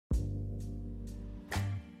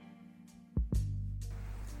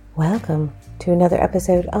Welcome to another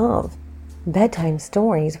episode of Bedtime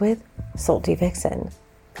Stories with Salty Vixen.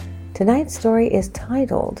 Tonight's story is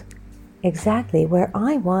titled, Exactly Where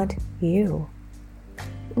I Want You.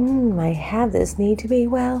 I have this need to be,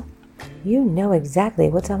 well, you know exactly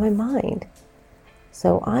what's on my mind.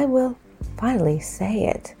 So I will finally say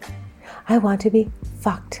it. I want to be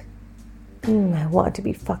fucked. I want to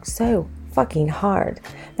be fucked so fucking hard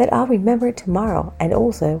that I'll remember it tomorrow and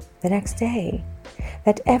also the next day.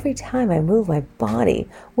 That every time I move my body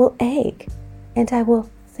will ache and I will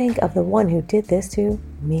think of the one who did this to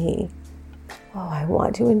me. I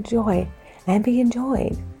want to enjoy and be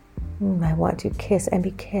enjoyed. I want to kiss and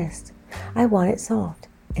be kissed. I want it soft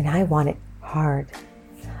and I want it hard.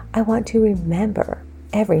 I want to remember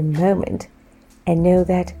every moment and know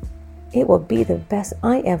that it will be the best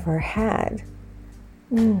I ever had.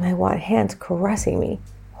 I want hands caressing me,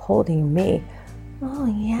 holding me. Oh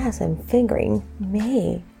yes, and fingering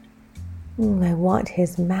me. I want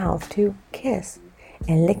his mouth to kiss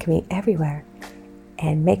and lick me everywhere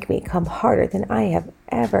and make me come harder than I have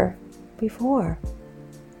ever before.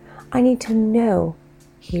 I need to know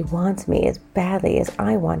he wants me as badly as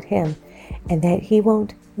I want him and that he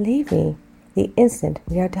won't leave me the instant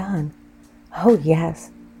we are done. Oh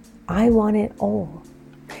yes, I want it all.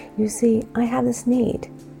 You see, I have this need,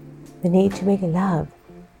 the need to make love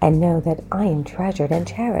and know that I am treasured and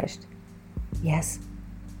cherished. Yes,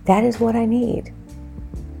 that is what I need.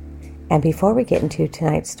 And before we get into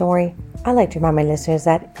tonight's story, I'd like to remind my listeners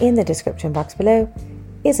that in the description box below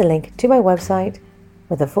is a link to my website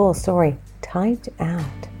with the full story typed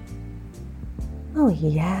out. Oh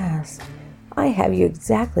yes, I have you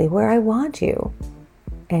exactly where I want you.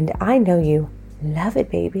 And I know you love it,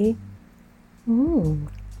 baby.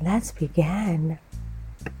 Let's begin.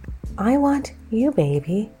 I want you,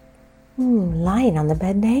 baby. Lying on the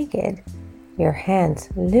bed naked, your hands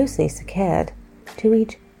loosely secured to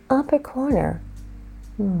each upper corner.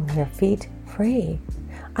 Your feet free.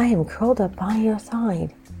 I am curled up by your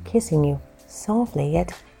side, kissing you softly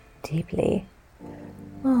yet deeply.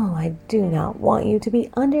 I do not want you to be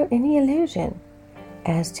under any illusion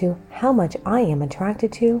as to how much I am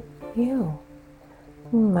attracted to you.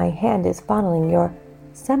 My hand is fondling your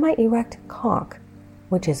semi-erect cock,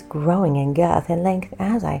 which is growing in girth and length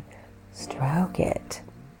as I stroke it.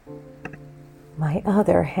 My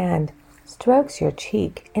other hand strokes your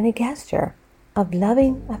cheek in a gesture of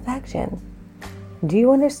loving affection. Do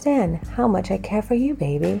you understand how much I care for you,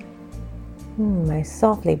 baby? I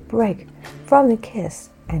softly break from the kiss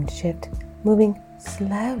and shift, moving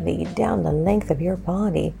slowly down the length of your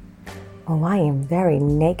body. I am very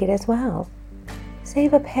naked as well,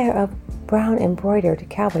 save a pair of brown embroidered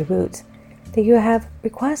cowboy boots that you have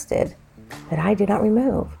requested that I did not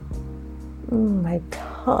remove. My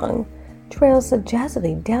tongue trails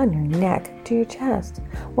suggestively down your neck to your chest,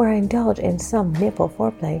 where I indulge in some nipple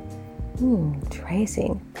foreplay,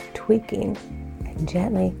 tracing, tweaking, and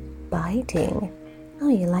gently biting.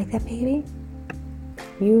 You like that, baby?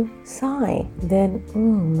 You sigh, then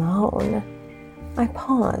moan. I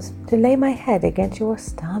pause to lay my head against your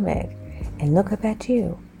stomach and look up at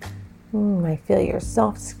you. I feel your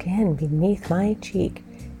soft skin beneath my cheek,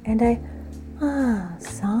 and I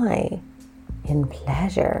sigh in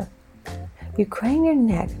pleasure. You crane your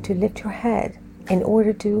neck to lift your head in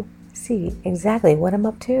order to see exactly what I'm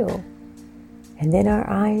up to. And then our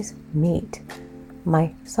eyes meet,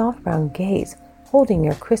 my soft brown gaze holding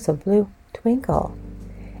your crystal blue twinkle.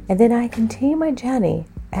 And then I continue my journey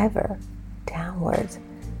ever downwards,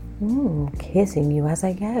 kissing you as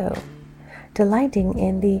I go, delighting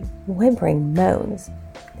in the whimpering moans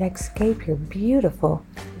that escape your beautiful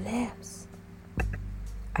lips.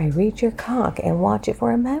 I reach your cock and watch it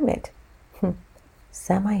for a moment.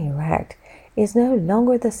 Semi-erect is no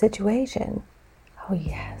longer the situation. Oh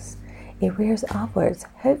yes, it rears upwards,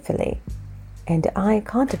 hopefully, and I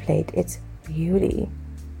contemplate its beauty.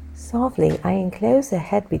 Softly, I enclose the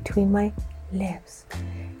head between my lips,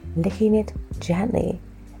 licking it gently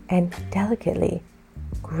and delicately,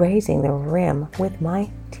 grazing the rim with my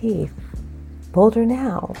teeth. Bolder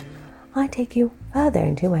now, I take you further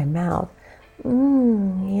into my mouth.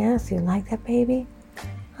 Yes, you like that, baby?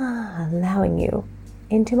 Allowing you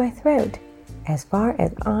into my throat as far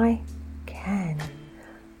as I can.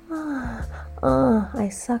 I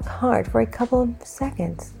suck hard for a couple of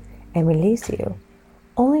seconds and release you,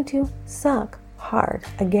 only to suck hard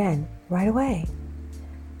again right away.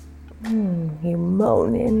 You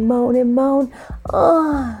moan and moan and moan.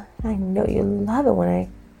 I know you love it when I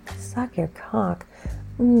suck your cock.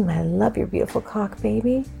 I love your beautiful cock,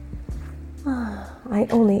 baby. I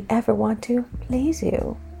only ever want to please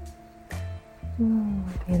you.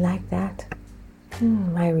 You like that?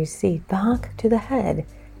 I recede back to the head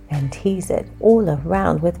and tease it all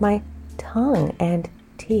around with my tongue and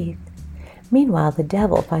teeth. Meanwhile, the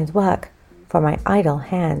devil finds work for my idle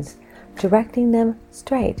hands, directing them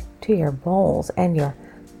straight to your balls and your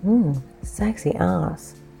sexy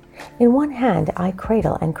ass. In one hand, I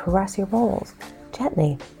cradle and caress your balls,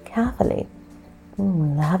 gently, carefully,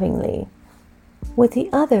 lovingly. With the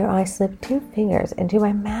other, I slip 2 fingers into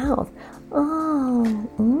my mouth,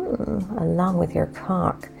 along with your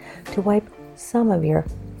cock, to wipe some of your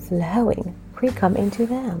flowing pre-cum into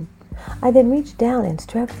them. I then reach down and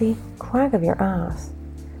stroke the crack of your ass,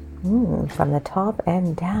 from the top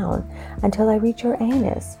and down, until I reach your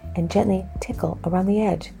anus and gently tickle around the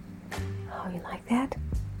edge. Oh, you like that?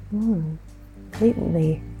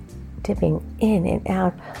 Blatantly dipping in and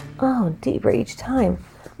out, deeper each time,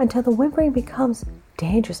 until the whimpering becomes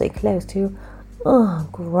dangerously close to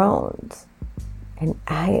groans and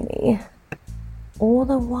agony. All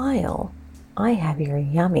the while, I have your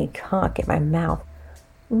yummy cock in my mouth.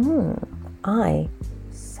 I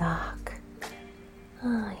suck.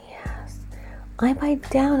 Oh, yes. I bite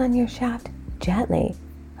down on your shaft gently.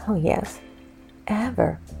 Oh, yes.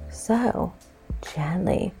 Ever so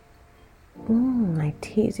gently. I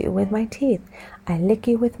tease you with my teeth. I lick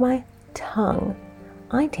you with my tongue.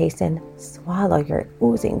 I taste and swallow your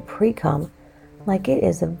oozing pre-cum like it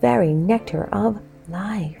is the very nectar of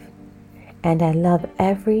life. And I love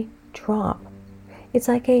every drop. It's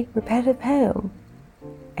like a repetitive poem.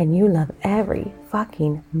 And you love every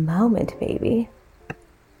fucking moment, baby.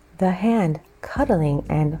 The hand cuddling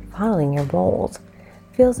and fondling your balls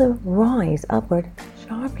feels them rise upward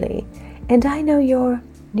sharply. And I know you're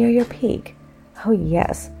near your peak. Oh,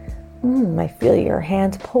 yes. I feel your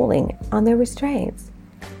hands pulling on their restraints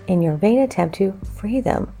in your vain attempt to free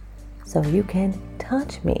them so you can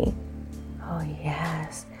touch me. Oh,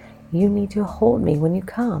 yes. You need to hold me when you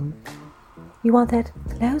come. You want that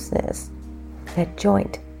closeness, that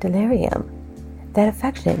joint delirium, that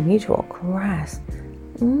affectionate mutual caress.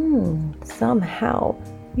 Somehow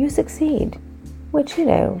you succeed, which,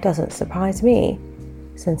 doesn't surprise me,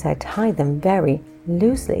 since I tied them very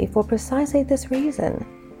loosely for precisely this reason.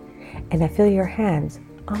 And I feel your hands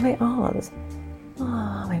on my arms,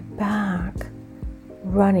 my back,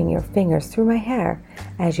 running your fingers through my hair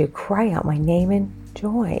as you cry out my name in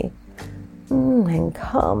joy, and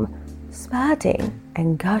come spurting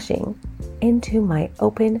and gushing into my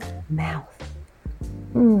open mouth.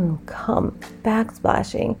 Come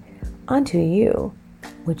backsplashing onto you,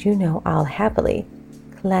 which I'll happily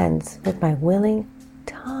cleanse with my willing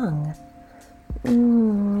tongue.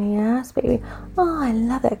 Yes, baby. Oh, I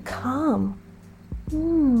love that cum.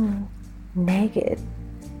 Naked,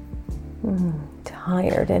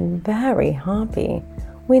 tired and very happy,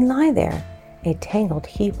 we lie there, a tangled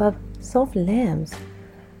heap of soft limbs.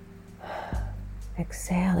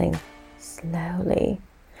 Exhaling slowly,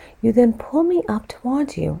 you then pull me up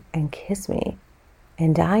towards you and kiss me,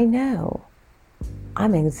 and I know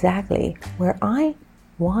I'm exactly where I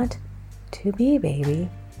want to be, baby.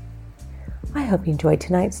 I hope you enjoyed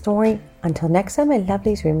tonight's story. Until next time, my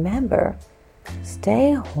lovelies, remember,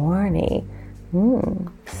 stay horny,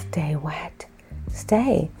 stay wet,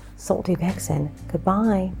 stay salty vixen.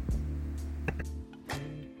 Goodbye.